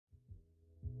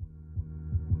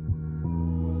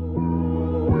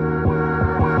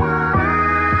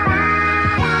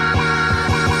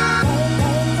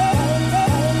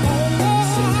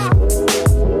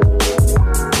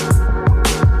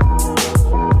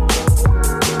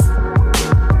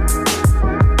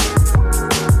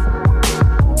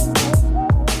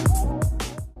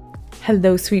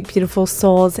Hello, sweet, beautiful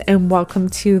souls, and welcome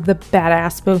to the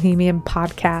Badass Bohemian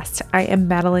podcast. I am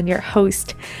Madeline, your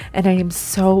host, and I am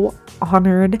so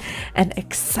honored and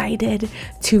excited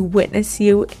to witness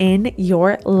you in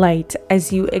your light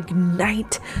as you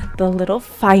ignite the little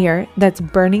fire that's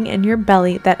burning in your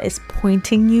belly that is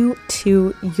pointing you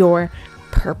to your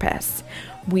purpose.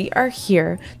 We are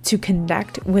here to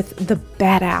connect with the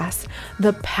badass,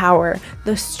 the power,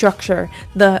 the structure,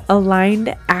 the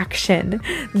aligned action,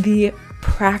 the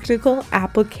practical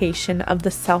application of the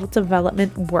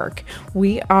self-development work.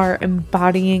 We are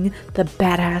embodying the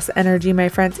badass energy, my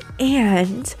friends,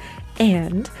 and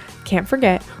can't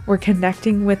forget, we're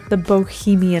connecting with the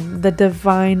bohemian, the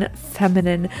divine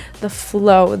feminine, the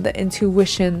flow, the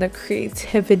intuition, the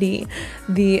creativity,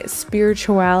 the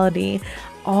spirituality,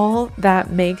 all that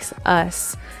makes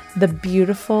us the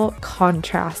beautiful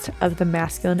contrast of the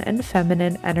masculine and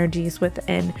feminine energies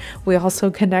within. We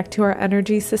also connect to our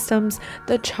energy systems,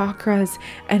 the chakras,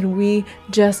 and we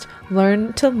just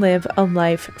learn to live a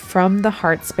life from the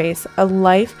heart space, a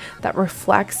life that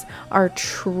reflects our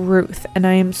truth. And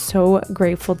I am so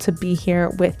grateful to be here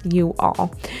with you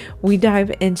all. We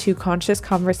dive into conscious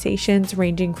conversations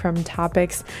ranging from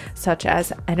topics such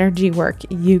as energy work,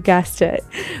 you guessed it.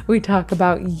 We talk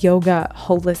about yoga,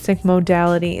 holistic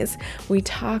modalities. We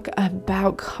talk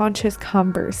about conscious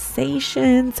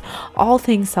conversations, all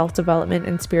things self-development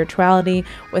and spirituality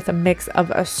with a mix of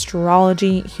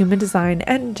astrology, human design,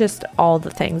 and just all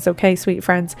the things. Okay, sweet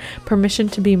friends, permission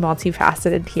to be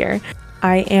multifaceted here.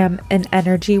 I am an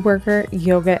energy worker,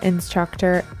 yoga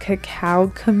instructor, cacao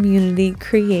community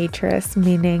creatress,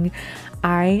 meaning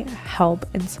I help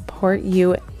and support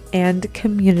you and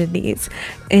communities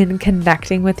in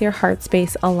connecting with your heart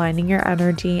space, aligning your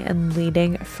energy, and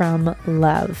leading from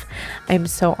love. I'm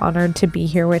so honored to be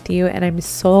here with you, and I'm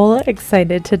so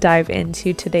excited to dive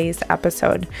into today's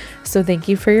episode. So thank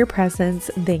you for your presence,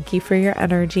 thank you for your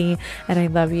energy, and I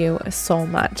love you so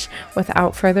much.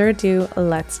 Without further ado,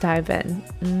 let's dive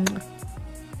in.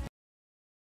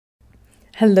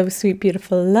 Hello, sweet,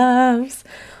 beautiful loves.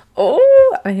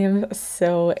 Oh, I am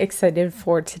so excited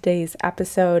for today's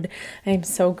episode. I am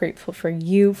so grateful for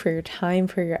you, for your time,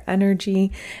 for your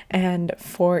energy, and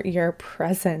for your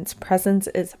presence. Presence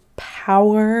is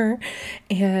power.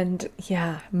 And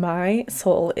yeah, my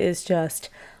soul is just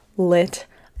lit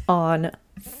on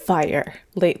fire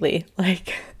lately.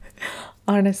 Like,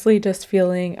 honestly, just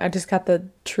feeling, I just got the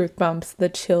truth bumps, the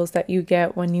chills that you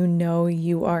get when you know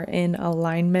you are in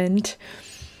alignment.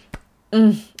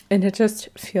 And it just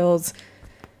feels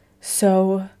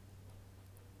so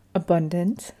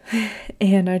abundant.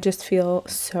 And I just feel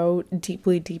so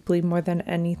deeply, deeply, more than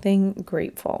anything,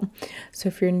 grateful. So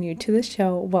if you're new to the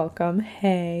show, welcome.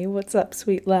 Hey, what's up,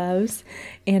 sweet loves?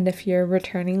 And if you're a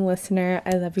returning listener,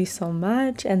 I love you so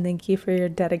much. And thank you for your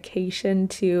dedication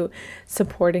to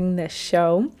supporting this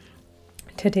show.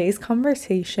 Today's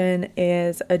conversation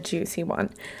is a juicy one.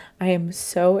 I am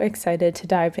so excited to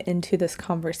dive into this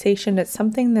conversation. It's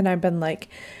something that I've been like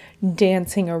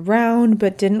dancing around,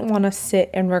 but didn't want to sit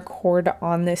and record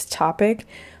on this topic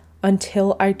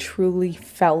until I truly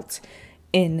felt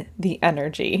in the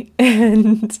energy.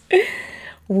 And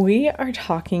we are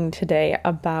talking today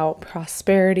about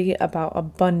prosperity, about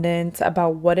abundance,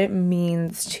 about what it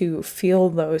means to feel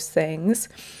those things,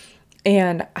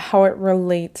 and how it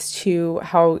relates to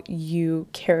how you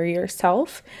carry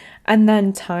yourself, and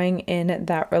then tying in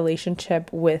that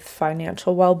relationship with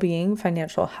financial well-being,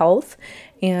 financial health,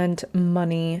 and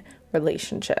money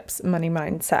relationships, money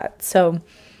mindset. So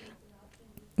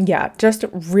yeah, just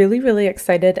really, really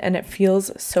excited, and it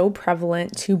feels so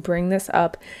prevalent to bring this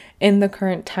up in the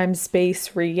current time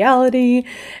space reality.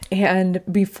 And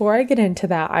before I get into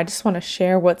that, I just want to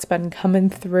share what's been coming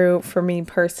through for me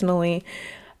personally.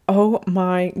 Oh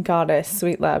my goddess,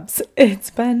 sweet loves.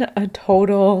 It's been a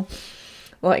total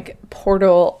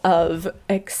portal of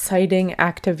exciting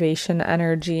activation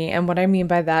energy. And what I mean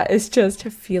by that is just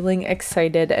feeling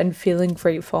excited and feeling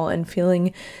grateful and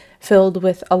feeling filled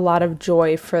with a lot of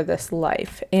joy for this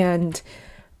life. And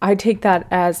I take that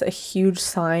as a huge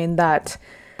sign that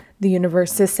the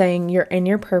universe is saying you're in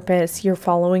your purpose, you're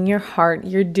following your heart,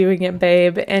 you're doing it,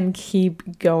 babe, and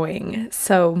keep going.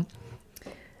 So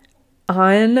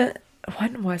when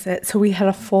was it? So we had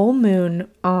a full moon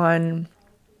on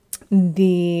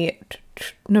the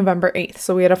November 8th.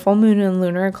 So we had a full moon and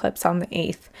lunar eclipse on the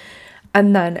 8th.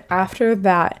 And then after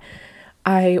that,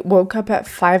 I woke up at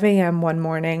 5 a.m. one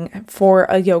morning for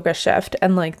a yoga shift,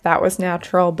 and like that was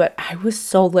natural, but I was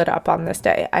so lit up on this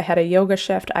day. I had a yoga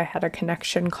shift, I had a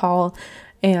connection call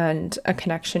and a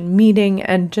connection meeting,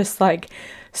 and just like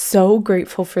so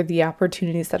grateful for the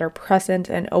opportunities that are present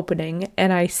and opening.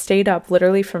 And I stayed up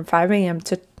literally from 5 a.m.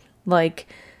 to like,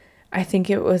 I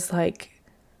think it was like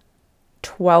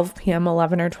 12 p.m.,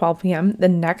 11 or 12 p.m. The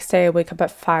next day I wake up at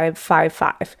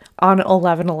 5:55 on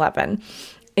 11/11.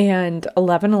 And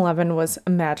 11/11 was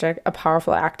a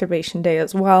powerful activation day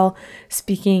as well,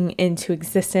 speaking into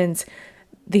existence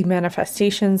the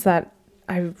manifestations that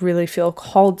I really feel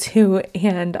called to,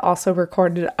 and also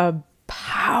recorded a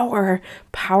power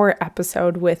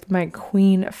episode with my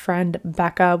queen friend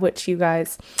Becca, which you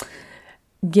guys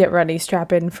get ready,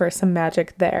 strap in for some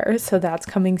magic there. So that's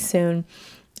coming soon.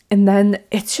 And then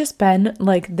it's just been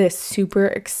like this super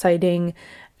exciting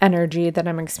energy that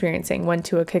I'm experiencing. Went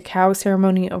to a cacao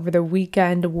ceremony over the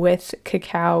weekend with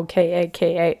Cacao,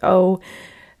 Kakao,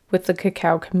 with the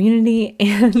cacao community,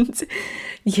 and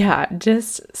yeah,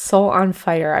 just soul on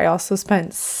fire. I also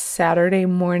spent Saturday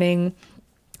morning,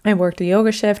 I worked a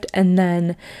yoga shift, and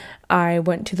then I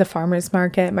went to the farmer's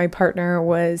market. My partner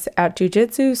was at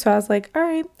jujitsu, so I was like, all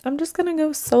right, I'm just gonna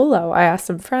go solo. I asked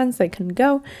some friends, they couldn't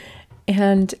go,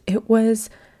 and it was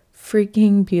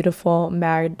freaking beautiful,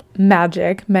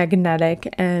 magic,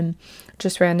 magnetic, and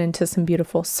just ran into some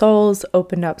beautiful souls,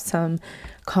 opened up some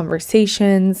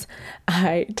conversations.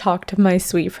 I talked to my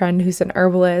sweet friend who's an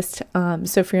herbalist.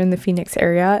 So if you're in the Phoenix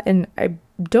area, and I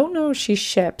don't know if she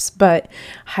ships, but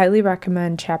highly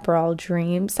recommend Chaparral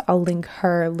Dreams. I'll link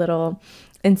her little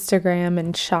Instagram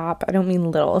and shop. I don't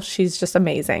mean little, she's just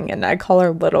amazing, and I call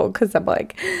her little because I'm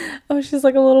like, oh, she's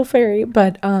like a little fairy.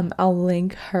 But I'll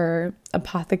link her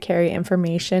apothecary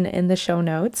information in the show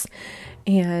notes,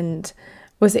 and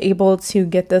was able to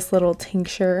get this little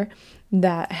tincture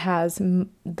that has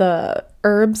the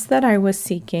herbs that I was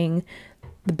seeking,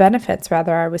 the benefits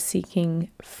rather I was seeking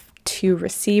to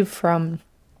receive from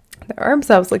the herbs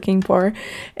I was looking for,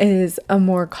 is a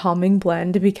more calming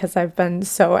blend, because I've been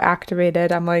so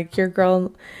activated. I'm like, your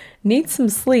girl needs some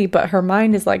sleep, but her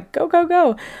mind is like, go, go,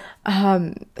 go.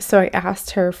 So I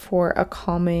asked her for a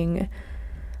calming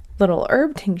little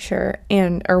herb tincture,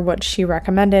 or what she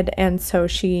recommended, and so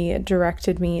she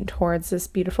directed me towards this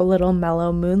beautiful little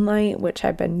Mellow Moonlight, which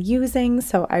I've been using.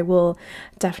 So I will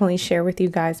definitely share with you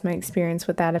guys my experience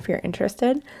with that if you're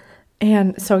interested.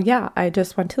 And so, yeah, I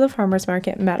just went to the farmer's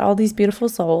market, met all these beautiful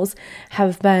souls,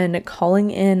 have been calling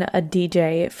in a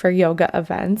DJ for yoga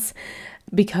events,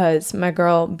 because my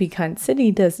girl Be Kind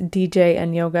City does DJ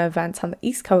and yoga events on the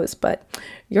East Coast, but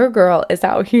your girl is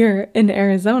out here in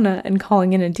Arizona and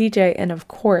calling in a DJ. And of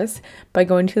course, by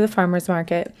going to the farmer's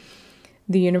market,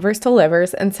 the universe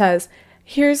delivers and says,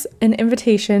 here's an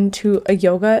invitation to a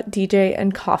yoga, DJ,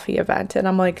 and coffee event. And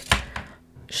I'm like,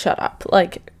 shut up.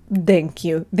 Like, thank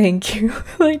you.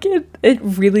 Like, it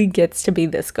really gets to be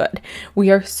this good. We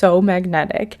are so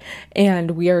magnetic,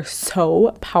 and we are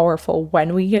so powerful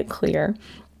when we get clear.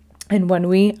 And when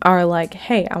we are like,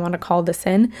 hey, I want to call this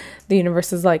in, the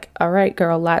universe is like, all right,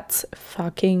 girl, let's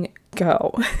fucking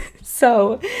go.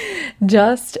 So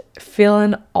just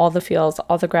feeling all the feels,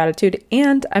 all the gratitude.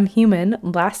 And I'm human.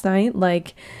 Last night,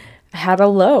 like, had a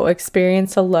low,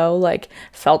 experienced a low, like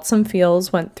felt some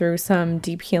feels, went through some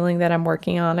deep healing that I'm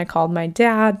working on. I called my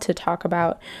dad to talk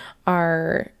about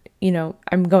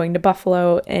I'm going to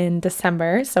Buffalo in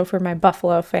December. So for my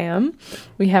Buffalo fam,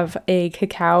 we have a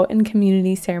cacao and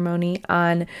community ceremony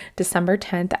on December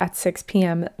 10th at 6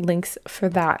 p.m. Links for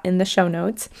that in the show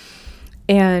notes.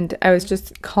 And I was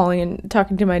just calling and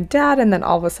talking to my dad, and then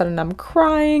all of a sudden I'm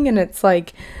crying, and it's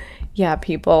like, yeah,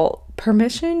 people,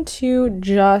 permission to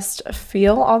just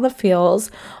feel all the feels,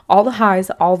 all the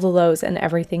highs, all the lows, and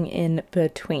everything in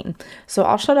between. So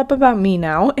I'll shut up about me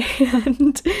now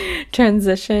and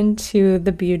transition to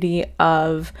the beauty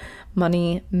of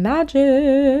money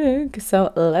magic.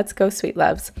 So let's go, sweet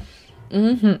loves.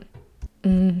 All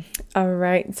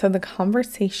right. So the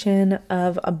conversation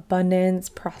of abundance,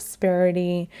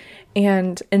 prosperity,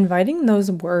 and inviting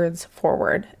those words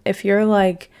forward. If you're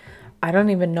like, I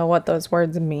don't even know what those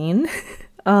words mean.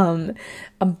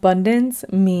 Abundance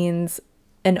means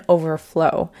an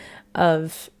overflow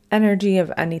of energy,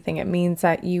 of anything. It means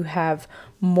that you have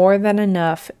more than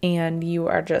enough, and you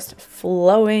are just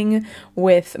flowing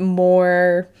with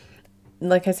more,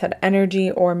 like I said, energy,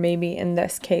 or maybe in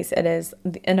this case, it is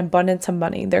an abundance of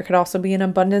money. There could also be an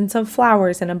abundance of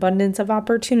flowers, an abundance of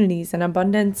opportunities, an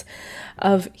abundance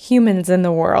of humans in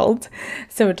the world.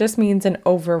 So it just means an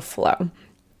overflow.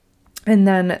 And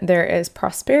then there is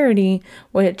prosperity,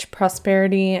 which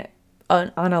prosperity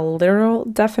on a literal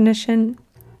definition,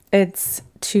 it's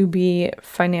to be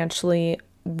financially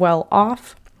well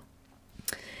off.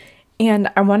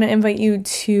 And I want to invite you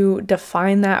to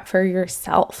define that for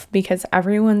yourself, because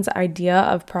everyone's idea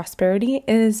of prosperity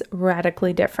is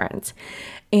radically different.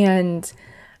 And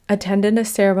attended a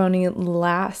ceremony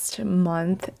last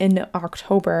month in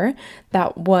October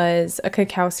that was a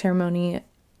cacao ceremony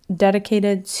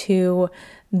dedicated to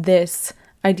this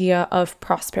idea of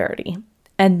prosperity.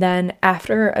 And then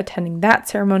after attending that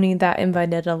ceremony, that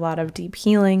invited a lot of deep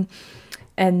healing.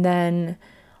 And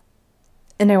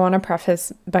I want to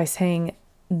preface by saying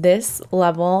this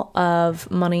level of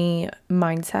money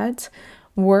mindset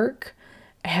work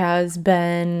has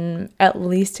been at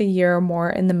least a year or more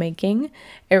in the making.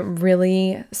 It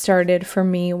really started for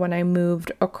me when I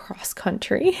moved across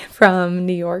country from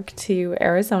New York to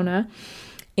Arizona,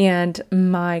 and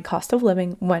my cost of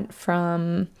living went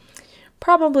from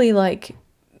probably like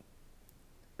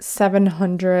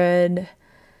 $700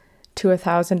 to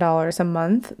 $1,000 a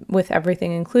month with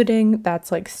everything including.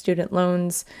 That's like student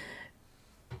loans,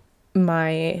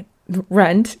 my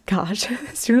rent,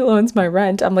 student loans, my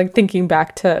rent. I'm like thinking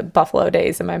back to Buffalo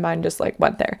days and my mind just like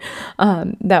went there.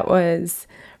 That was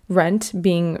rent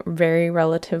being very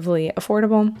relatively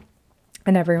affordable,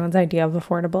 and everyone's idea of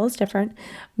affordable is different,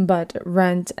 but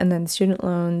rent and then student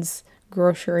loans,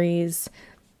 groceries,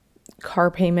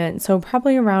 car payment. So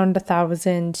probably around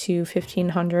 $1,000 to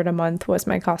 $1,500 a month was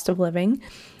my cost of living.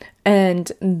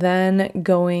 And then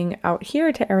going out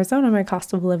here to Arizona, my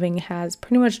cost of living has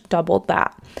pretty much doubled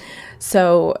that.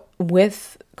 So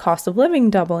with cost of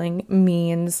living doubling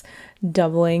means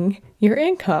doubling your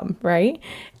income, right?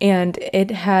 And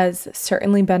it has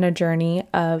certainly been a journey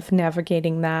of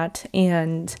navigating that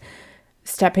and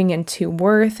stepping into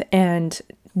worth and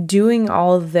doing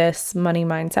all of this money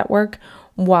mindset work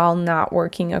while not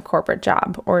working a corporate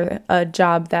job or a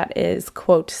job that is,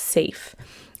 quote, safe.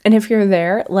 And if you're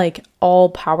there, like, all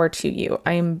power to you.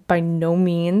 I am by no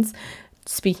means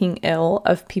speaking ill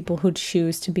of people who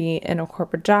choose to be in a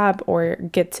corporate job or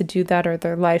get to do that, or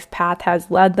their life path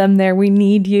has led them there. We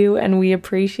need you and we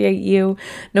appreciate you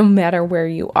no matter where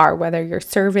you are, whether you're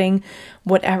serving,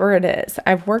 whatever it is.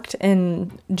 I've worked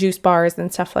in juice bars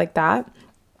and stuff like that.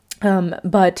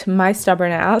 But my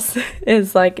stubborn ass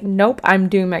is like, nope, I'm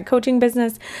doing my coaching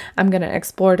business. I'm going to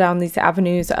explore down these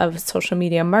avenues of social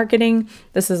media marketing.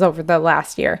 This is over the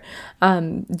last year,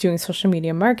 doing social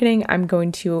media marketing. I'm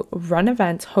going to run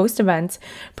events, host events,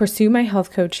 pursue my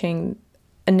health coaching.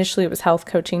 Initially it was health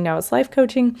coaching. Now it's life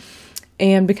coaching,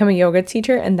 and become a yoga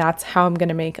teacher. And that's how I'm going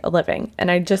to make a living. And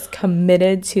I just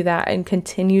committed to that and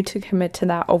continue to commit to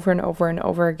that over and over and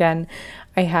over again.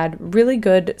 I had really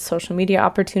good social media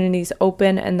opportunities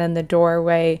open, and then the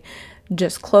doorway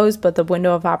just closed, but the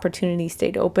window of opportunity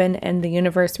stayed open, and the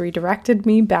universe redirected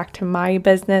me back to my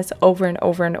business over and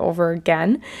over and over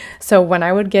again. So when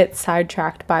I would get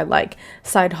sidetracked by like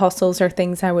side hustles or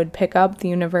things I would pick up, the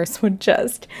universe would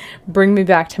just bring me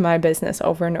back to my business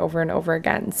over and over and over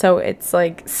again. So it's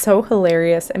like so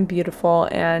hilarious and beautiful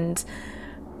and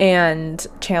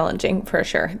challenging for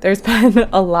sure. There's been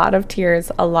a lot of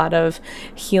tears, a lot of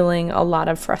healing, a lot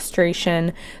of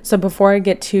frustration. So before I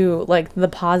get to like the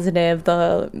positive,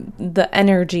 the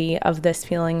energy of this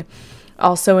feeling,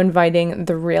 also inviting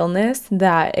the realness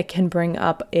that it can bring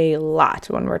up a lot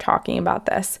when we're talking about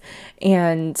this,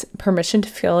 and permission to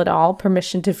feel it all,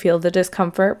 permission to feel the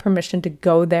discomfort, permission to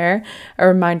go there, a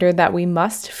reminder that we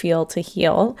must feel to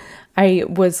heal. I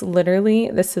was literally,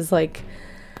 this is like,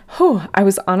 I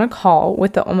was on a call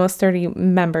with the Almost 30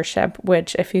 membership,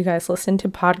 which if you guys listen to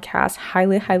podcasts,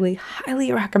 highly, highly,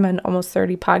 highly recommend Almost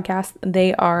 30 podcasts.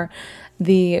 They are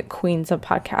the queens of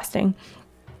podcasting.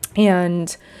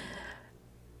 And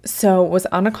so was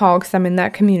on a call because I'm in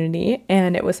that community,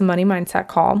 and it was a money mindset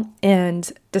call, and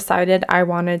decided I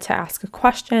wanted to ask a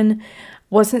question.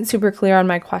 Wasn't super clear on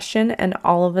my question, and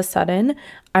all of a sudden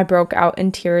I broke out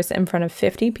in tears in front of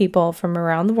 50 people from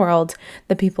around the world,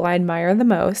 the people I admire the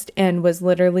most, and was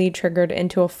literally triggered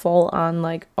into a full-on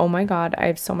like, oh my God, I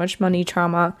have so much money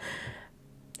trauma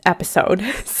episode.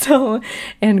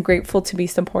 And grateful to be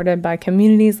supported by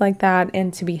communities like that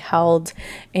and to be held,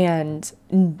 and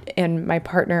my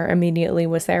partner immediately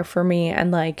was there for me.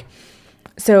 And like,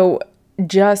 so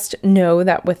just know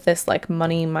that with this like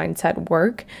money mindset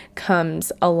work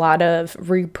comes a lot of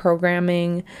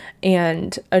reprogramming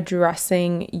and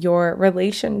addressing your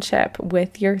relationship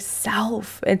with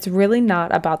yourself. It's really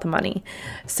not about the money.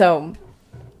 So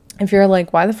if you're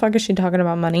like, why the fuck is she talking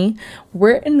about money?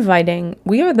 We are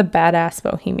the badass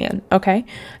bohemian, okay?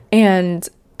 And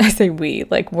I say we,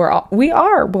 like we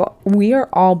are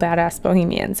all badass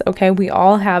bohemians, okay? We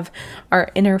all have our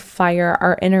inner fire,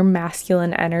 our inner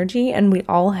masculine energy, and we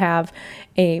all have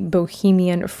a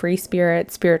bohemian free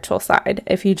spirit spiritual side.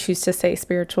 If you choose to say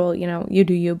spiritual, you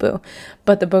do you, boo.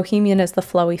 But the bohemian is the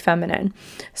flowy feminine.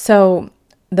 So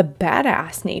the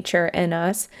badass nature in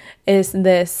us is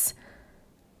this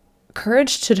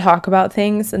courage to talk about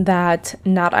things that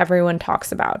not everyone talks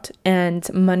about.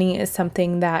 And money is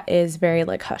something that is very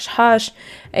like hush hush.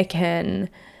 It can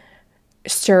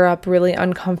stir up really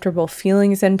uncomfortable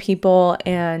feelings in people.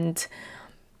 And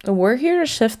we're here to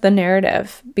shift the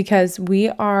narrative because we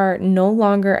are no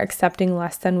longer accepting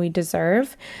less than we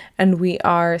deserve. And we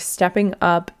are stepping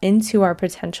up into our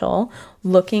potential,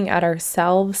 looking at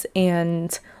ourselves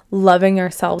and loving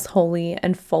ourselves wholly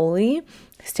and fully,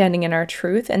 standing in our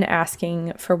truth and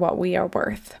asking for what we are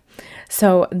worth.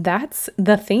 So that's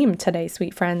the theme today,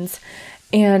 sweet friends.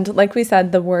 And like we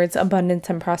said, the words abundance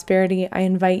and prosperity, I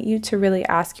invite you to really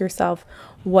ask yourself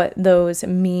what those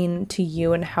mean to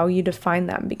you and how you define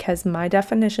them, because my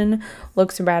definition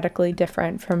looks radically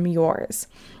different from yours.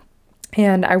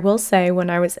 And I will say, when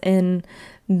I was in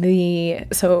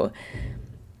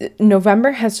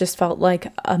November has just felt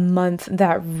like a month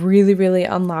that really, really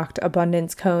unlocked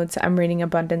abundance codes. I'm reading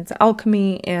Abundance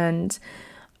Alchemy and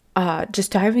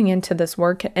just diving into this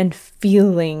work and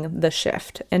feeling the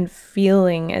shift. And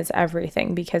feeling is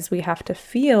everything, because we have to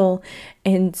feel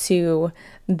into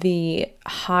the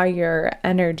higher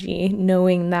energy,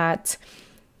 knowing that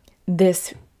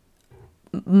this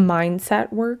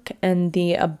mindset work and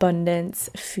the abundance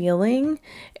feeling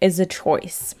is a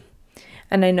choice.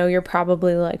 And I know you're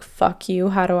probably like, fuck you,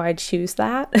 how do I choose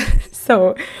that?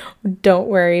 So don't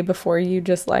worry before you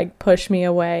just like push me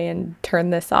away and turn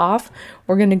this off.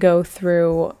 We're going to go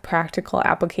through practical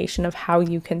application of how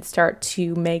you can start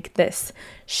to make this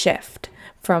shift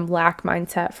from lack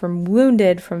mindset, from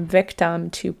wounded, from victim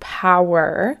to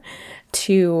power,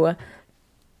 to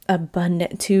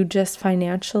abundant, to just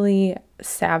financially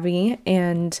savvy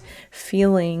and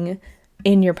feeling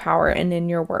in your power and in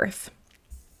your worth.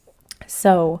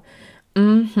 So,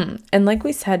 and like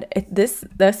we said,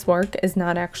 this work is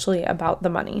not actually about the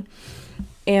money,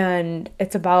 and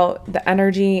it's about the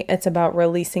energy. It's about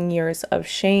releasing years of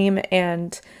shame,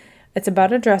 and it's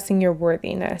about addressing your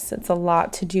worthiness. It's a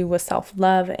lot to do with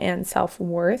self-love and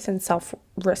self-worth and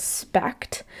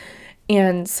self-respect.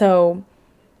 And so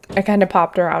I kind of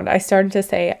popped around. I started to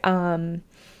say,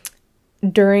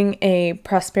 during a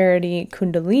prosperity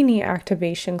Kundalini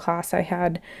activation class I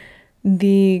had,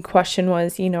 the question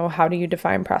was, how do you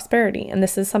define prosperity? And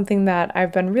this is something that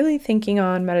I've been really thinking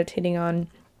on, meditating on,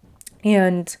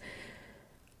 and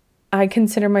I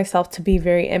consider myself to be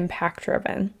very impact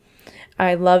driven.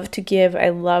 I love to give. I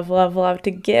love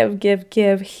to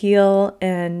give, heal,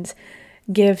 and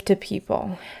give to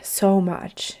people so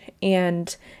much.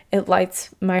 And it lights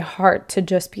my heart to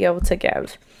just be able to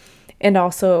give. And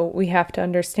also, we have to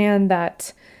understand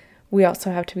that we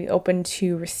also have to be open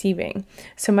to receiving.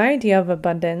 So my idea of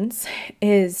abundance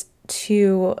is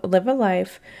to live a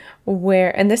life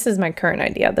where, and this is my current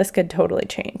idea, this could totally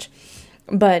change,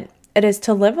 but it is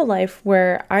to live a life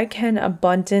where I can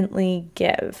abundantly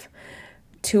give,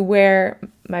 to where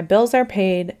my bills are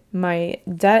paid, my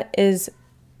debt is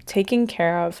taken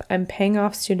care of, I'm paying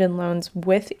off student loans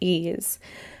with ease,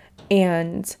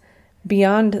 and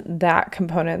beyond that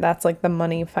component, that's like the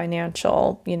money,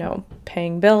 financial,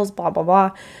 paying bills, blah, blah, blah.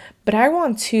 But I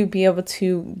want to be able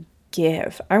to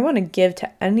give. I want to give to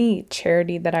any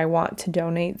charity that I want to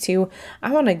donate to.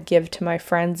 I want to give to my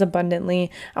friends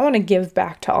abundantly. I want to give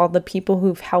back to all the people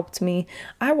who've helped me.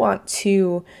 I want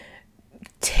to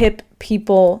tip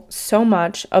people so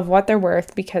much of what they're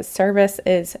worth, because service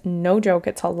is no joke.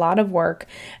 It's a lot of work.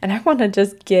 And I want to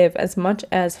just give as much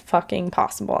as fucking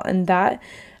possible. And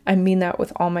I mean that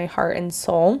with all my heart and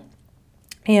soul.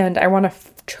 And I want to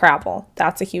travel.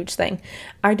 That's a huge thing.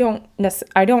 I don't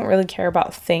really care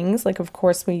about things. Like, of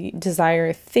course, we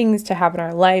desire things to have in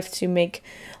our life to make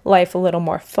life a little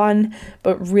more fun.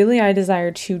 But really, I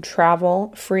desire to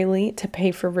travel freely, to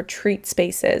pay for retreat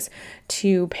spaces,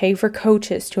 to pay for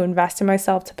coaches, to invest in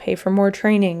myself, to pay for more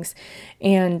trainings,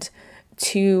 and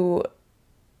to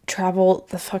travel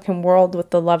the fucking world with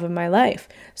the love of my life.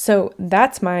 So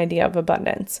that's my idea of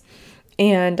abundance.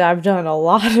 And I've done a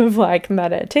lot of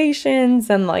meditations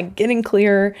and getting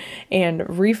clear and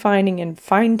refining and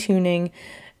fine tuning.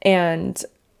 And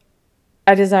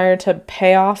I desire to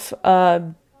pay off a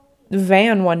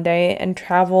van one day and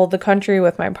travel the country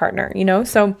with my partner,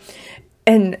 So,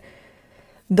 and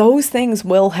those things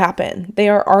will happen. They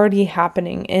are already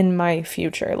happening in my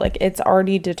future. Like, it's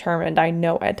already determined. I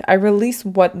know it. I release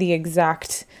what the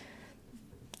exact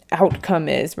outcome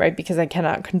is, right? Because I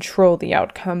cannot control the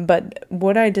outcome, but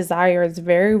what I desire is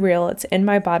very real. It's in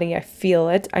my body. I feel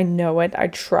it. I know it. I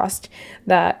trust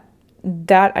that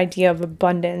idea of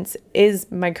abundance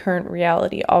is my current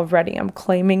reality already. I'm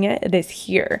claiming it. It is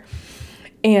here.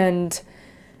 And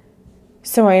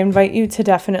so I invite you to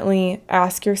definitely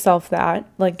ask yourself that,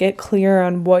 like, get clear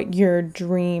on what your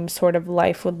dream sort of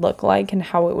life would look like and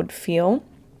how it would feel.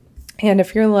 And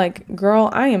if you're like, girl,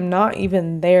 I am not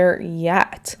even there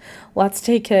yet, let's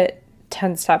take it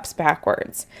 10 steps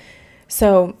backwards.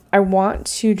 So I want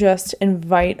to just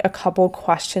invite a couple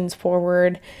questions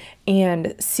forward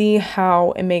and see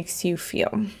how it makes you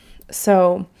feel.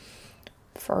 So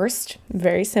first,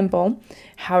 very simple,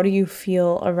 how do you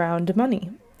feel around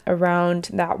money?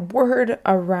 Around that word,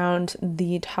 around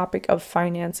the topic of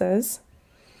finances?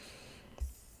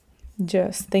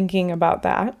 Just thinking about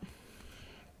that.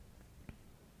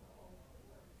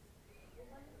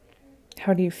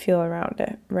 How do you feel around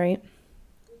it, right?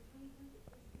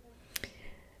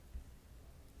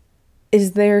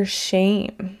 Is there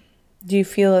shame? Do you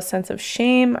feel a sense of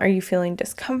shame? Are you feeling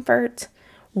discomfort?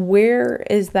 Where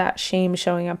is that shame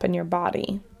showing up in your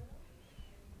body?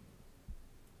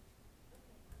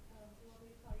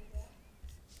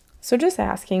 So just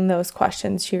asking those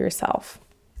questions to yourself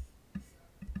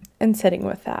and sitting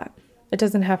with that. It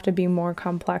doesn't have to be more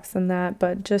complex than that,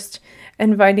 but just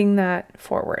inviting that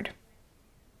forward.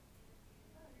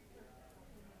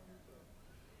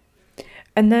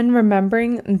 And then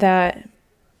remembering that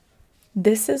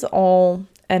this is all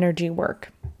energy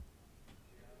work.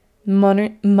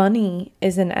 Money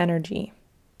is an energy.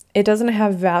 It doesn't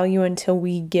have value until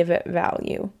we give it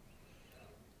value.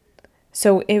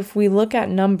 So if we look at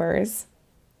numbers,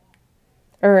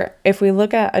 or if we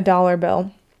look at a dollar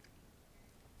bill,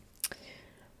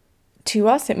 to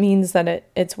us it means that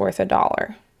it's worth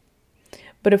 $1.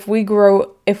 But if we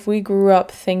grew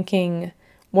up thinking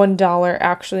 $1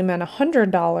 actually meant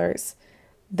 $100,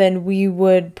 then we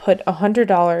would put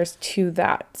 $100 to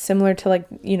that, similar to, like,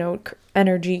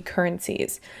 energy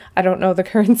currencies. I don't know the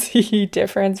currency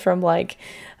difference from like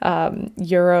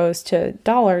euros to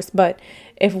dollars, but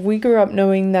if we grew up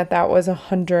knowing that was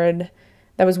that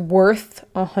was worth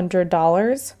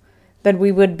 $100, then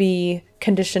we would be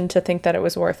conditioned to think that it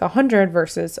was worth 100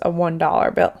 versus a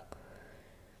 $1 bill,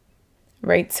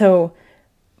 right? So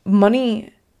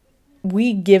money,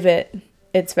 we give it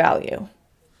its value,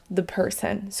 the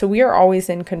person. So we are always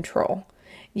in control.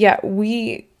 Yet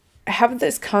we have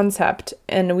this concept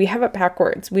and we have it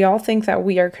backwards. We all think that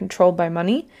we are controlled by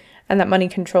money and that money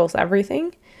controls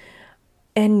everything.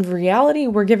 In reality,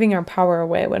 we're giving our power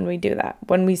away when we do that.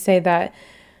 When we say that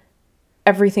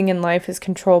everything in life is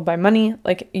controlled by money,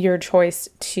 like your choice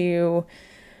to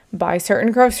buy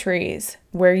certain groceries,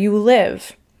 where you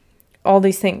live, all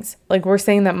these things. Like, we're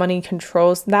saying that money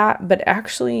controls that, but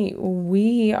actually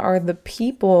we are the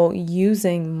people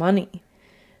using money.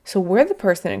 So we're the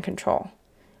person in control.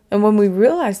 And when we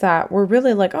realize that, we're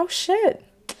really like, oh shit.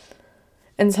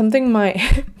 And something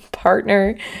my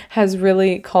partner has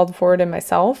really called forward in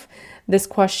myself, this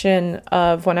question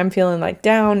of when I'm feeling like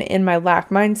down in my lack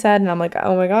mindset and I'm like,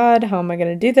 oh my God, how am I going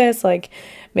to do this? Like,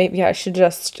 maybe I should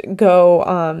just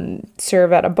go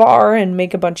serve at a bar and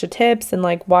make a bunch of tips, and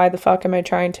like, why the fuck am I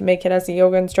trying to make it as a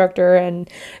yoga instructor and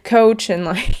coach? And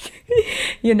like,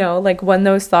 like when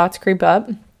those thoughts creep up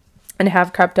and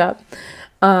have crept up,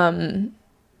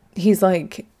 he's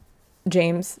like,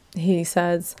 James, he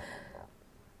says,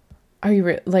 are you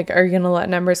going to let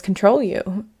numbers control you?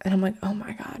 And I'm like, oh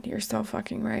my God, you're so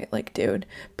fucking right. Like, dude,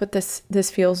 but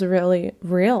this feels really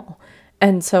real.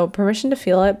 And so permission to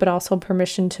feel it, but also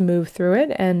permission to move through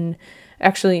it. And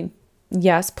actually,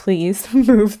 yes, please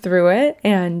move through it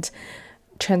and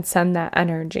transcend that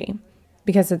energy,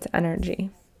 because it's energy.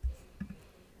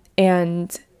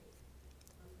 And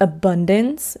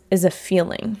abundance is a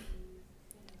feeling.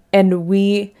 And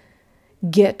we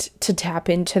get to tap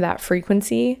into that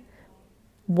frequency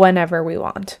whenever we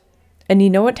want. And you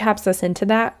know what taps us into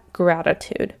that?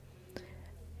 Gratitude.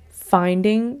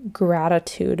 Finding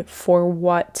gratitude for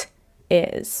what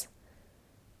is.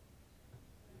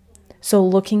 So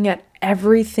looking at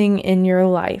everything in your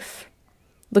life,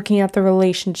 looking at the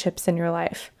relationships in your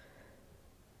life,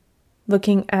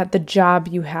 looking at the job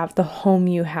you have, the home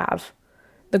you have,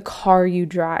 the car you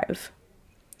drive,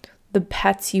 the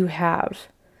pets you have,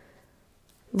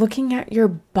 looking at your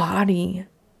body,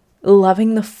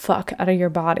 loving the fuck out of your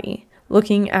body,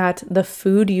 looking at the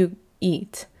food you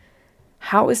eat,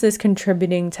 how is this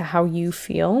contributing to how you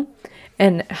feel?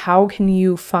 And how can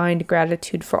you find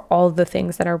gratitude for all the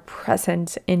things that are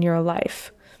present in your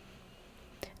life?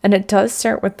 And it does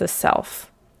start with the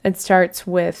self. It starts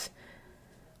with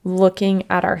looking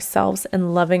at ourselves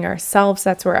and loving ourselves.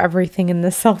 That's where everything in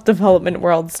the self-development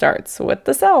world starts, with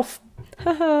the self.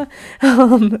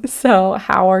 So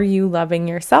how are you loving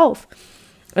yourself?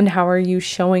 And how are you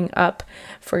showing up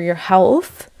for your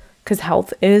health? Because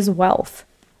health is wealth.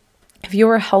 If you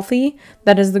are healthy,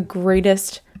 that is the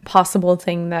greatest possible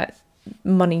thing that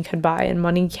money could buy. And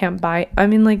money can't buy,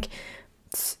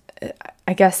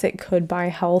 I guess it could buy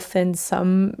health in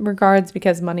some regards,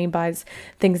 because money buys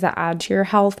things that add to your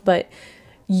health, but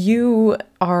you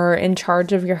are in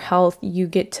charge of your health. You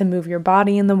get to move your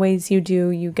body in the ways you do.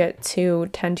 You get to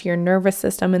tend to your nervous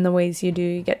system in the ways you do.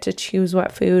 You get to choose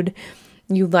what food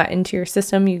you let into your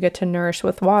system. You get to nourish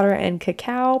with water and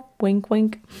cacao, wink,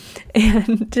 wink,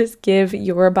 and just give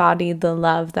your body the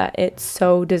love that it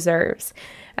so deserves.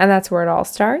 And that's where it all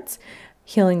starts,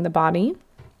 healing the body.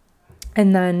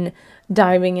 And then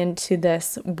diving into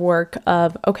this work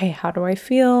of, okay, how do I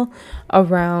feel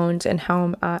around, and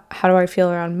how do I feel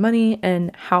around money,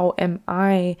 and how am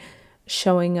I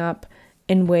showing up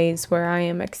in ways where I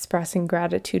am expressing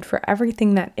gratitude for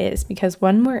everything that is? Because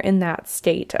when we're in that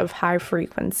state of high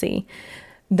frequency,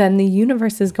 then the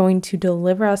universe is going to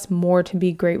deliver us more to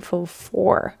be grateful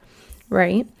for,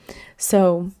 right?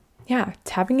 So yeah,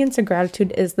 tapping into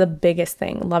gratitude is the biggest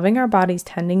thing. Loving our bodies,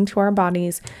 tending to our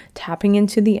bodies, tapping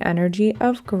into the energy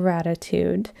of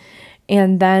gratitude,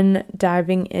 and then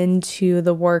diving into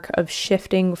the work of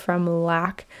shifting from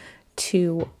lack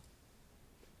to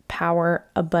power,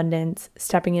 abundance,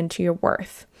 stepping into your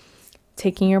worth,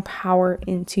 taking your power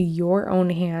into your own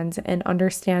hands, and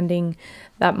understanding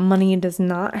that money does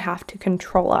not have to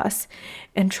control us.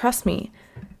 And trust me,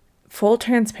 full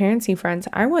transparency, friends,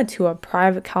 I went to a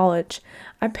private college.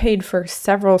 I paid for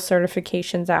several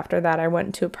certifications after that. I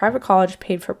went to a private college,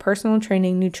 paid for personal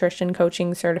training, nutrition,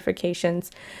 coaching certifications,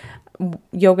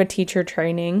 yoga teacher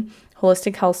training,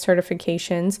 holistic health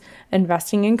certifications,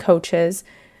 investing in coaches.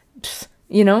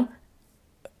 I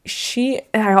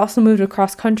also moved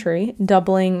across country,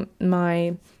 doubling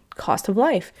my cost of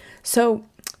life. So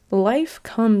life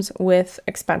comes with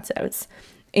expenses.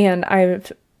 And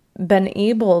I've been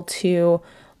able to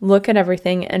look at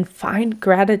everything and find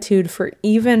gratitude for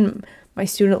even my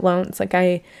student loans. Like,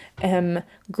 I am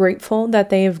grateful that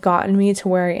they have gotten me to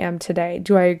where I am today.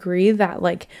 Do I agree that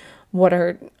like what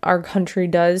our country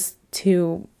does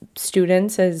to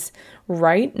students is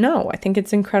right? No, I think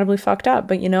it's incredibly fucked up,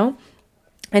 but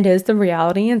it is the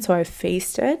reality. And so I've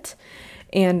faced it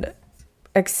and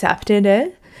accepted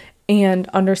it and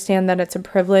understand that it's a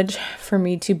privilege for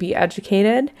me to be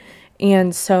educated.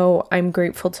 And so I'm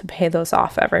grateful to pay those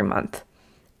off every month.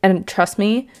 And trust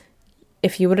me,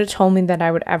 if you would have told me that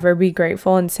I would ever be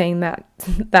grateful and saying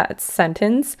that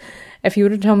sentence, if you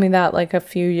would have told me that like a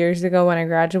few years ago when I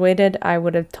graduated, I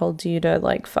would have told you to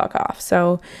like fuck off.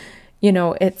 So,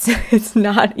 it's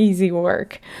not easy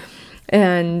work.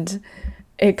 And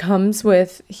it comes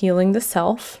with healing the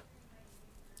self,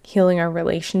 healing our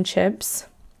relationships,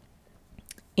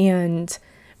 and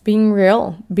being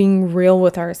real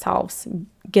with ourselves,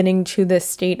 getting to this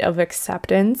state of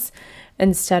acceptance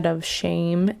instead of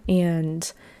shame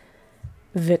and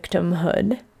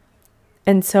victimhood.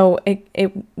 And so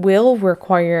it will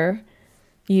require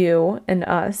you and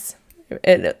us,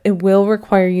 it will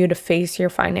require you to face your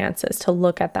finances, to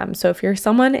look at them. So if you're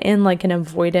someone in like an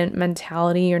avoidant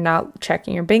mentality, you're not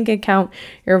checking your bank account,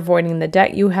 you're avoiding the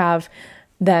debt you have,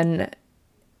 then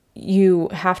you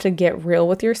have to get real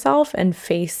with yourself and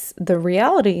face the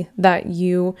reality that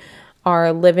you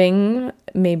are living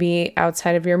maybe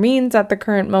outside of your means at the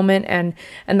current moment, and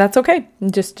that's okay.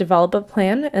 Just develop a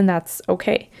plan, and that's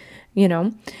okay,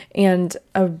 And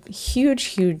a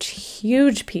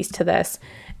huge piece to this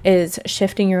is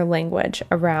shifting your language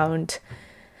around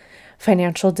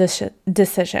financial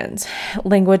decisions.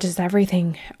 Language is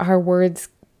everything. Our words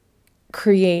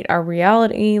create our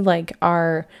reality, like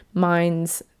our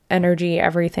minds, energy,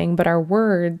 everything. But our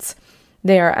words,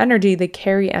 they are energy, they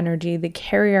carry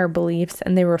our beliefs,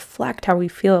 and they reflect how we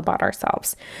feel about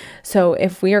ourselves. So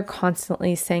if we are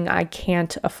constantly saying, I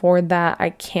can't afford that, I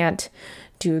can't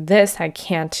do this, I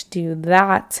can't do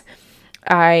that,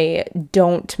 I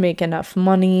don't make enough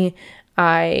money,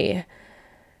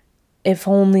 if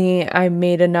only I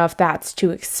made enough, that's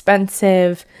too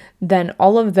expensive, then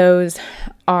all of those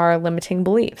are limiting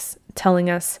beliefs telling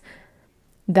us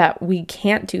that we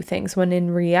can't do things, when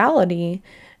in reality,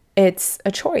 it's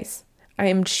a choice. I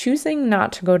am choosing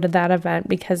not to go to that event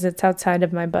because it's outside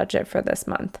of my budget for this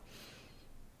month.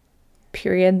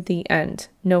 Period. The end.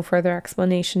 No further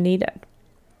explanation needed.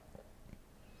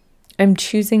 I'm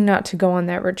choosing not to go on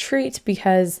that retreat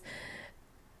because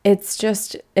it's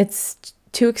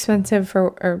too expensive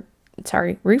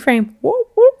reframe.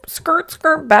 Whoop,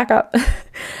 skirt, back up.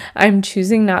 I'm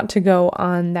choosing not to go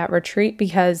on that retreat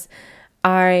because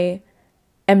I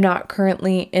am not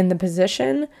currently in the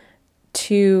position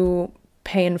to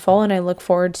pay in full, and I look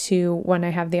forward to when I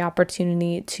have the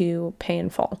opportunity to pay in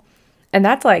full. And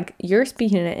that's like, you're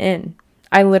speaking it in.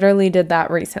 I literally did that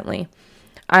recently.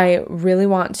 I really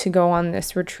want to go on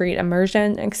this retreat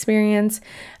immersion experience,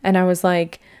 and I was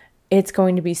like, it's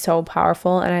going to be so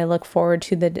powerful, and I look forward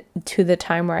to the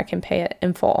time where I can pay it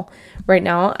in full. Right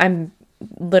now, I'm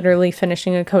literally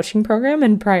finishing a coaching program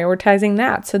and prioritizing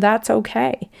that, so that's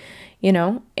okay,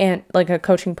 and like a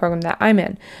coaching program that I'm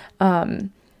in.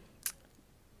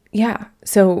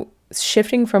 So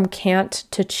shifting from can't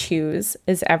to choose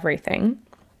is everything.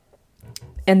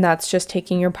 And that's just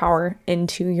taking your power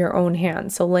into your own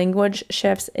hands. So language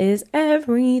shifts is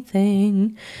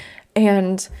everything.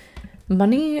 And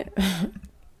money,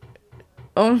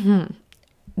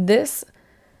 this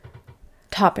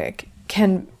topic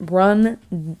can run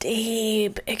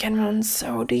deep. It can run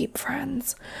so deep,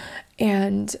 friends.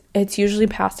 And it's usually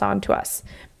passed on to us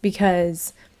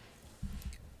because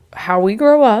how we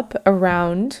grow up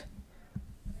around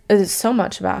is so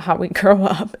much about how we grow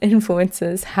up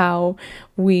influences how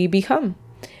we become.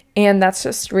 And that's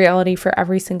just reality for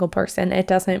every single person. It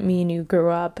doesn't mean you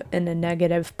grew up in a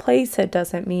negative place. It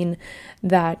doesn't mean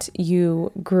that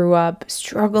you grew up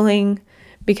struggling,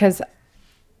 because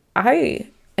I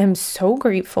am so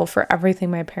grateful for everything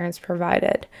my parents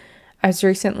provided. I was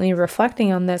recently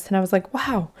reflecting on this and I was like,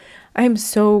 wow, I am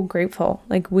so grateful.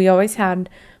 Like, we always had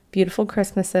beautiful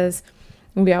Christmases.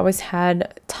 We always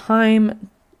had time,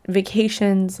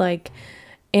 vacations,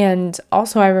 and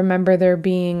also I remember there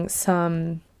being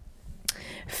some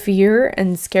fear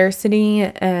and scarcity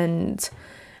and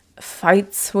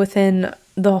fights within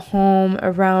the home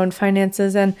around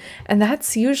finances, and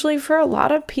that's usually for a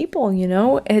lot of people,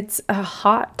 it's a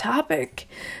hot topic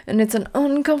and it's an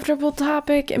uncomfortable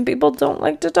topic and people don't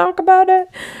like to talk about it.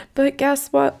 But guess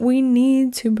what? We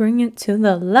need to bring it to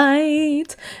the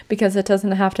light because it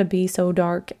doesn't have to be so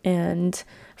dark and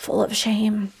full of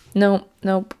shame.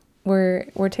 Nope.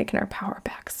 We're taking our power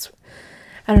back.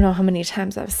 I don't know how many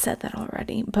times I've said that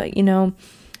already, but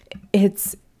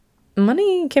it's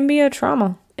money can be a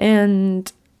trauma,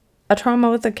 and a trauma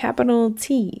with a capital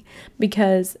T,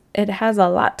 because it has a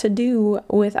lot to do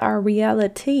with our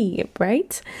reality,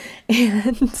 right?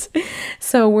 And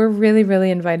so we're really,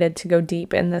 really invited to go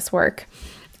deep in this work,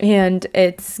 and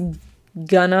it's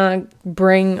gonna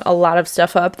bring a lot of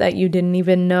stuff up that you didn't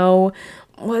even know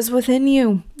was within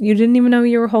you. You didn't even know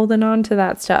you were holding on to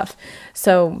that stuff.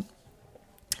 So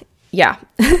yeah,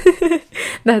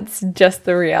 that's just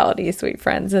the reality, sweet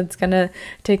friends. It's going to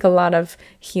take a lot of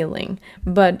healing,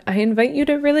 but I invite you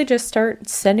to really just start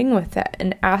sitting with it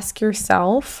and ask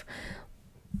yourself,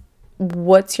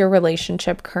 what's your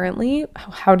relationship currently?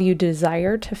 How do you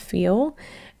desire to feel?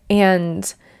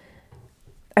 And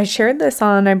I shared this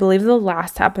on, I believe, the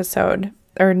last episode,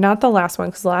 or not the last one,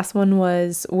 because the last one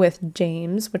was with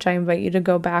James, which I invite you to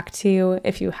go back to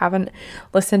if you haven't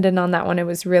listened in on that one. It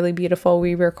was really beautiful.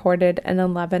 We recorded an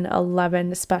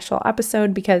 11/11 special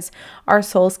episode because our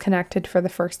souls connected for the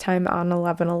first time on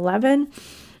 11/11,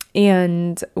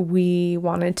 and we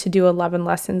wanted to do 11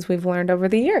 lessons we've learned over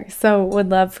the years. So would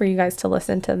love for you guys to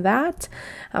listen to that.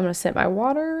 I'm going to sip my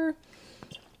water.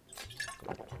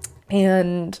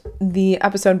 And the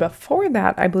episode before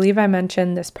that, I believe I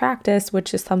mentioned this practice,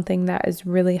 which is something that is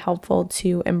really helpful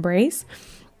to embrace.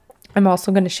 I'm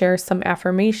also going to share some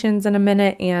affirmations in a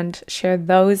minute and share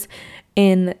those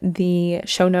in the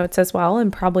show notes as well,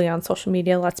 and probably on social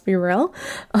media, let's be real.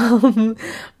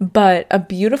 But a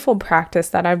beautiful practice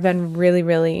that I've been really,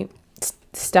 really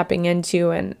stepping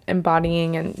into and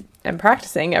embodying and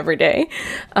practicing every day.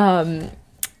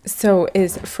 So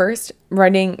is first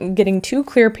getting 2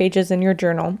 clear pages in your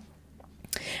journal,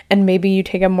 and maybe you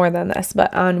take it more than this,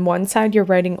 but on one side, you're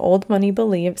writing old money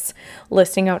beliefs,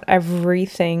 listing out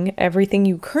everything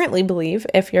you currently believe,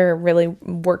 if you're really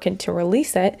working to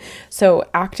release it. So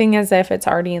acting as if it's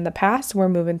already in the past, we're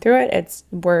moving through it.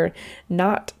 We're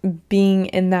not being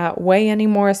in that way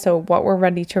anymore. So what we're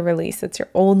ready to release, it's your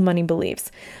old money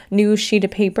beliefs. New sheet of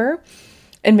paper,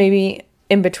 and maybe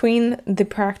in between the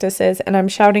practices, and I'm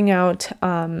shouting out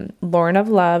Lauren of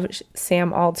Love,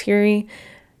 Sam Altieri,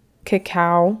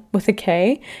 Cacao with a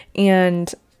K,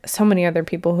 and so many other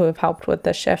people who have helped with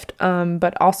the shift.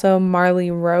 But also Marley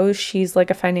Rose, she's like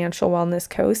a financial wellness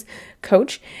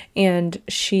coach, and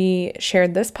she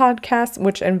shared this podcast,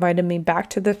 which invited me back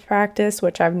to this practice,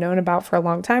 which I've known about for a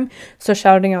long time. So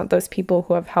shouting out those people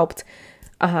who have helped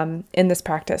in this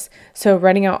practice. So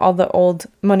writing out all the old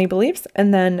money beliefs,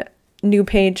 and then new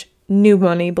page, new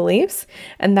money beliefs.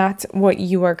 And that's what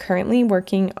you are currently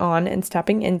working on and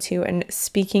stepping into and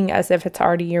speaking as if it's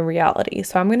already your reality.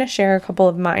 So I'm going to share a couple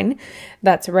of mine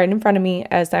that's right in front of me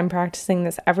as I'm practicing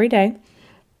this every day.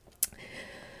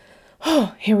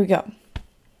 Oh, here we go.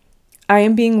 I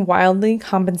am being wildly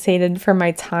compensated for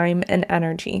my time and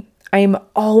energy. I am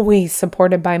always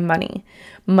supported by money.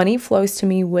 Money flows to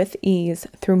me with ease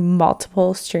through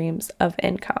multiple streams of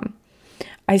income.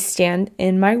 I stand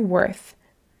in my worth,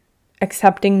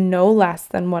 accepting no less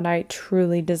than what I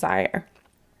truly desire.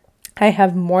 I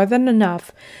have more than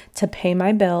enough to pay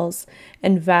my bills,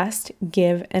 invest,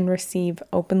 give, and receive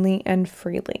openly and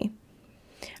freely.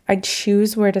 I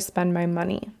choose where to spend my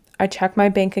money. I check my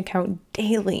bank account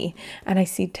daily, and I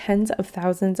see tens of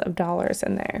thousands of dollars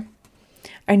in there.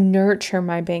 I nurture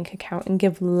my bank account and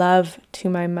give love to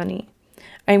my money.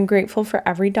 I am grateful for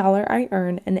every dollar I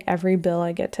earn and every bill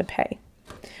I get to pay.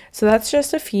 So that's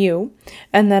just a few,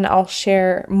 and then I'll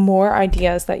share more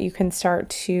ideas that you can start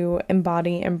to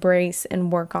embody, embrace,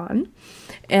 and work on.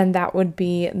 And that would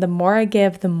be: the more I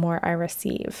give, the more I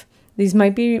receive. These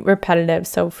might be repetitive,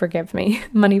 so forgive me.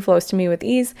 Money flows to me with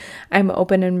ease. I'm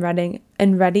open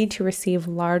and ready to receive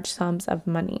large sums of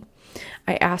money.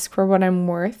 I ask for what I'm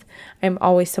worth. I'm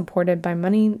always supported by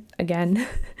money. Again,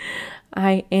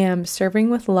 I am serving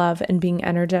with love and being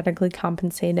energetically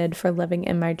compensated for living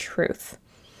in my truth.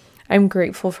 I'm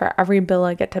grateful for every bill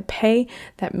I get to pay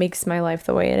that makes my life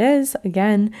the way it is.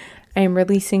 Again, I am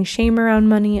releasing shame around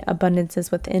money. Abundance is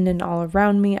within and all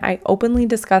around me. I openly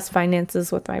discuss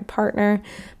finances with my partner.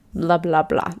 Blah, blah,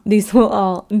 blah.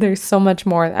 There's so much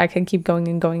more. I could keep going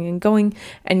and going and going,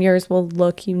 and yours will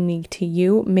look unique to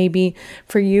you. Maybe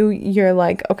for you, you're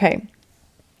like, okay,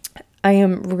 I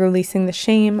am releasing the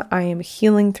shame. I am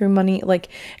healing through money. Like,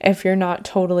 if you're not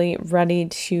totally ready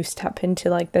to step into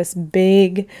like this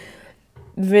big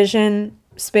vision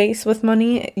space with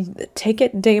money, take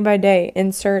it day by day.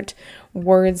 Insert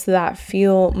words that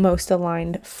feel most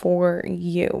aligned for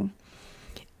you.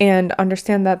 And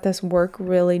understand that this work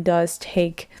really does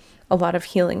take a lot of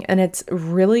healing. And it's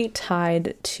really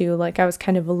tied to, like I was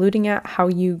kind of alluding at, how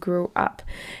you grew up.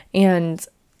 And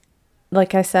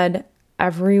like I said,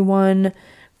 everyone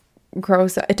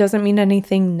grows up. It doesn't mean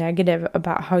anything negative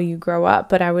about how you grow up,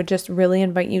 but I would just really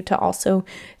invite you to also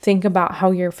think about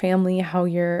how your family, how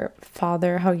your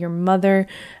father, how your mother,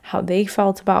 how they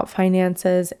felt about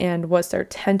finances, and was there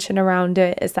tension around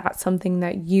it? Is that something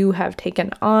that you have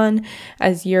taken on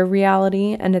as your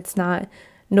reality, and it's no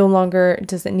longer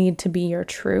does it need to be your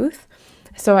truth?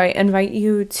 So I invite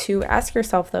you to ask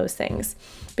yourself those things,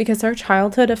 because our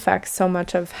childhood affects so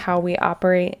much of how we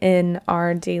operate in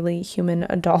our daily human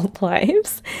adult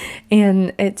lives.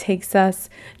 And it takes us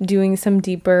doing some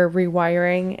deeper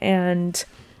rewiring and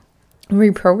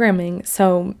reprogramming.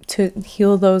 So to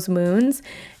heal those wounds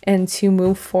and to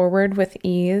move forward with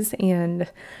ease, and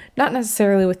not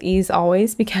necessarily with ease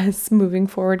always, because moving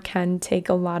forward can take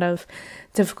a lot of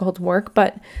difficult work,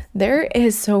 but there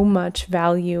is so much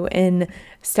value in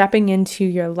stepping into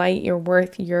your light, your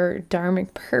worth, your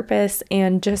dharmic purpose,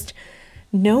 and just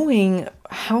knowing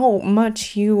how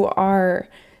much you are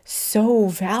so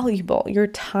valuable. Your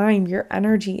time, your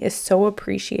energy is so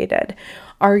appreciated.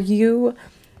 Are you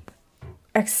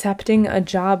accepting a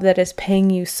job that is paying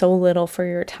you so little for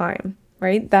your time,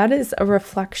 right? That is a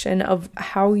reflection of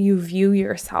how you view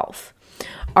yourself.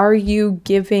 Are you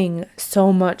giving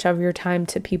so much of your time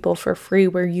to people for free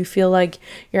where you feel like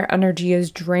your energy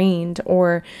is drained,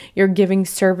 or you're giving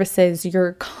services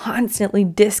you're constantly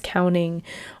discounting,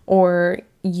 or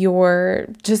you're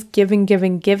just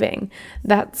giving?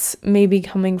 That's maybe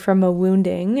coming from a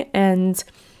wounding, and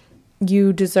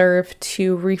you deserve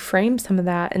to reframe some of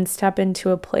that and step into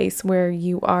a place where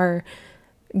you are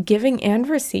giving and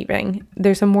receiving.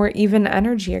 There's a more even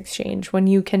energy exchange when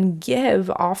you can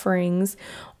give offerings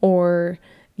or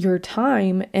your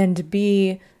time and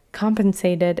be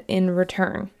compensated in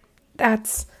return.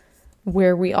 That's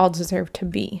where we all deserve to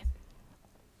be.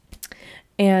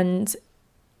 And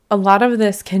a lot of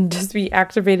this can just be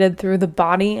activated through the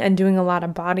body, and doing a lot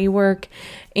of body work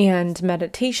and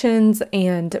meditations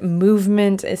and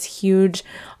movement is huge.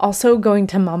 Also, going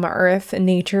to Mama Earth,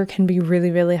 nature, can be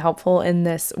really, really helpful in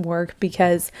this work,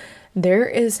 because there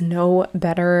is no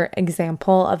better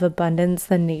example of abundance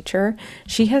than nature.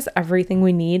 She has everything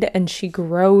we need, and she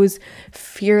grows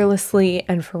fearlessly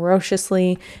and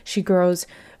ferociously. She grows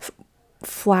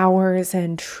flowers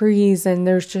and trees, and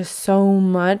there's just so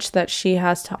much that she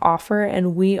has to offer,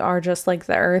 and we are just like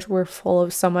the earth. We're full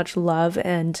of so much love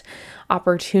and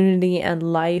opportunity and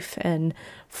life and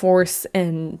force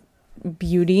and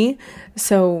beauty.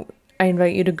 So I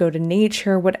invite you to go to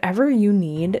nature. Whatever you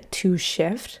need to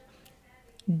shift,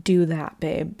 do that,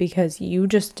 babe, because you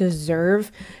just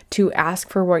deserve to ask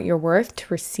for what you're worth, to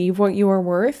receive what you are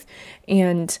worth.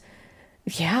 And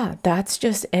yeah, that's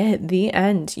just it. The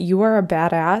end. You are a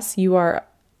badass. You are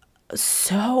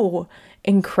so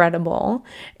incredible,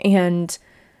 and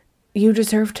you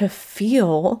deserve to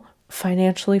feel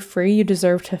financially free. You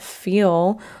deserve to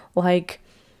feel like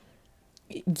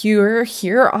you're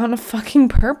here on a fucking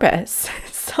purpose.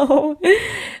 So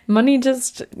money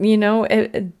just,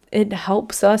 it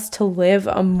helps us to live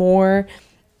a more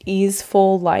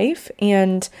easeful life.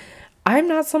 And I'm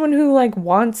not someone who like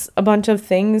wants a bunch of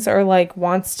things, or like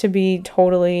wants to be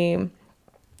totally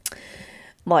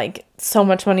like so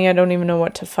much money I don't even know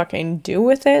what to fucking do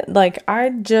with it. Like, I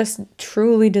just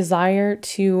truly desire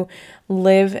to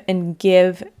live and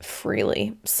give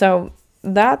freely. So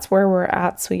that's where we're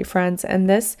at, sweet friends. And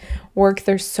this work,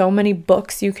 there's so many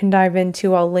books you can dive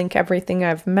into. I'll link everything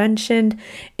I've mentioned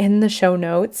in the show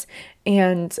notes,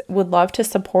 and would love to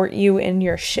support you in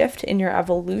your shift, in your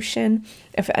evolution.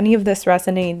 If any of this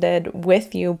resonated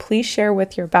with you, please share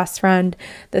with your best friend.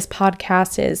 This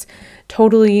podcast is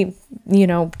totally,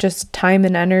 just time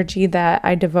and energy that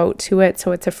I devote to it.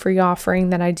 So it's a free offering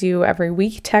that I do every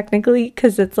week, technically,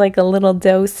 because it's like a little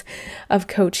dose of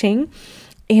coaching.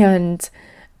 And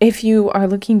if you are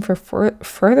looking for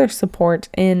further support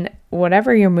in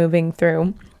whatever you're moving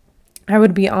through, I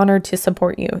would be honored to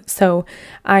support you. So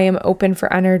I am open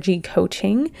for energy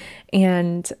coaching,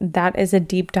 and that is a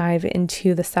deep dive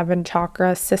into the 7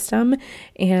 chakra system.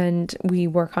 And we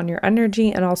work on your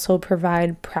energy and also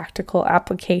provide practical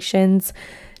applications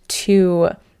to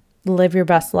live your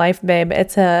best life, babe.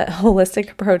 It's a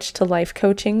holistic approach to life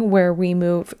coaching where we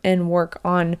move and work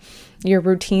on your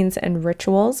routines and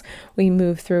rituals. We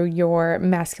move through your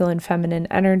masculine, feminine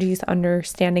energies,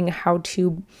 understanding how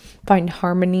to find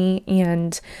harmony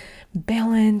and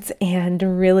balance and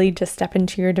really just step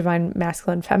into your divine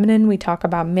masculine, feminine. We talk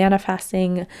about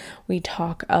manifesting. We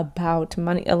talk about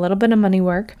money, a little bit of money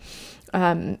work.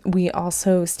 We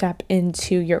also step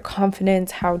into your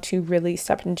confidence, how to really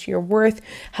step into your worth,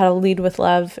 how to lead with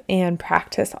love and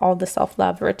practice all the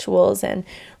self-love rituals, and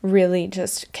really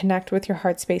just connect with your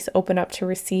heart space, open up to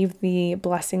receive the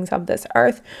blessings of this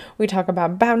earth. We talk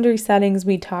about boundary settings.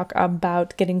 We talk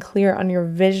about getting clear on your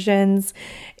visions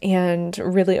and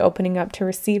really opening up to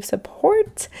receive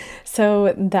support.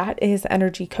 So that is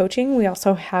energy coaching. We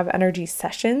also have energy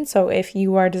sessions. So if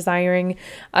you are desiring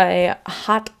a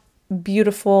hot,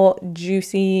 beautiful,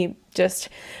 juicy, just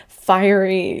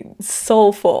fiery,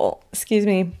 soulful,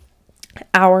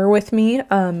 hour with me,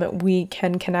 we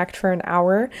can connect for an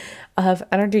hour of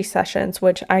energy sessions,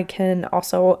 which I can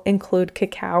also include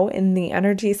cacao in the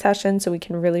energy session, so we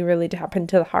can really, really tap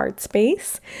into the heart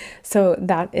space. So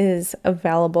that is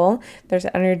available. There's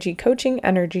energy coaching,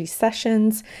 energy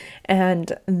sessions,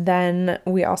 and then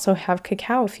we also have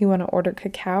cacao. If you want to order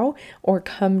cacao or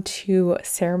come to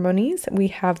ceremonies, we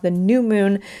have the new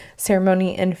moon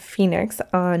ceremony in Phoenix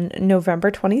on November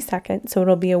 22nd. So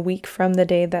it'll be a week from the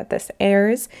day that this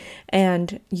airs,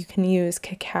 and you can use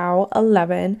cacao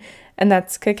 11, and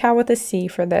that's cacao with a C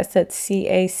for this. It's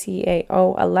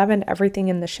CACAO 11. Everything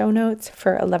in the show notes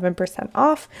for 11%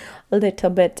 off, a little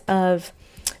bit of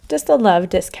just a love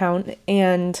discount.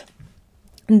 And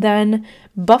then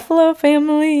Buffalo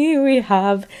family, we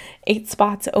have 8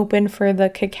 spots open for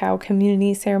the cacao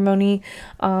community ceremony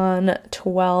on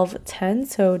 12/10,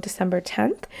 so December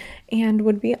 10th, and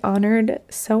would be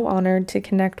so honored to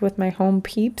connect with my home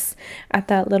peeps at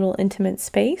that little intimate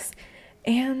space,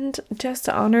 and just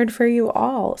honored for you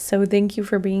all. So thank you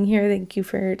for being here. Thank you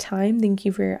for your time. Thank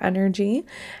you for your energy.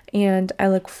 And I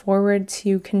look forward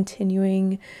to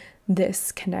continuing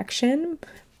this connection.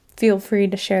 Feel free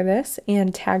to share this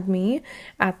and tag me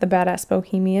at the Badass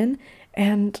Bohemian.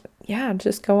 And yeah,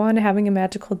 just go on having a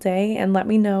magical day, and let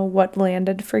me know what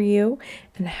landed for you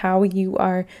and how you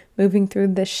are moving through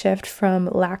this shift from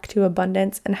lack to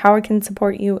abundance, and how I can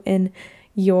support you in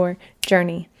your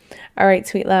journey. All right,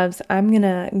 sweet loves, I'm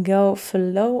gonna go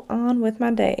flow on with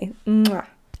my day. Mwah.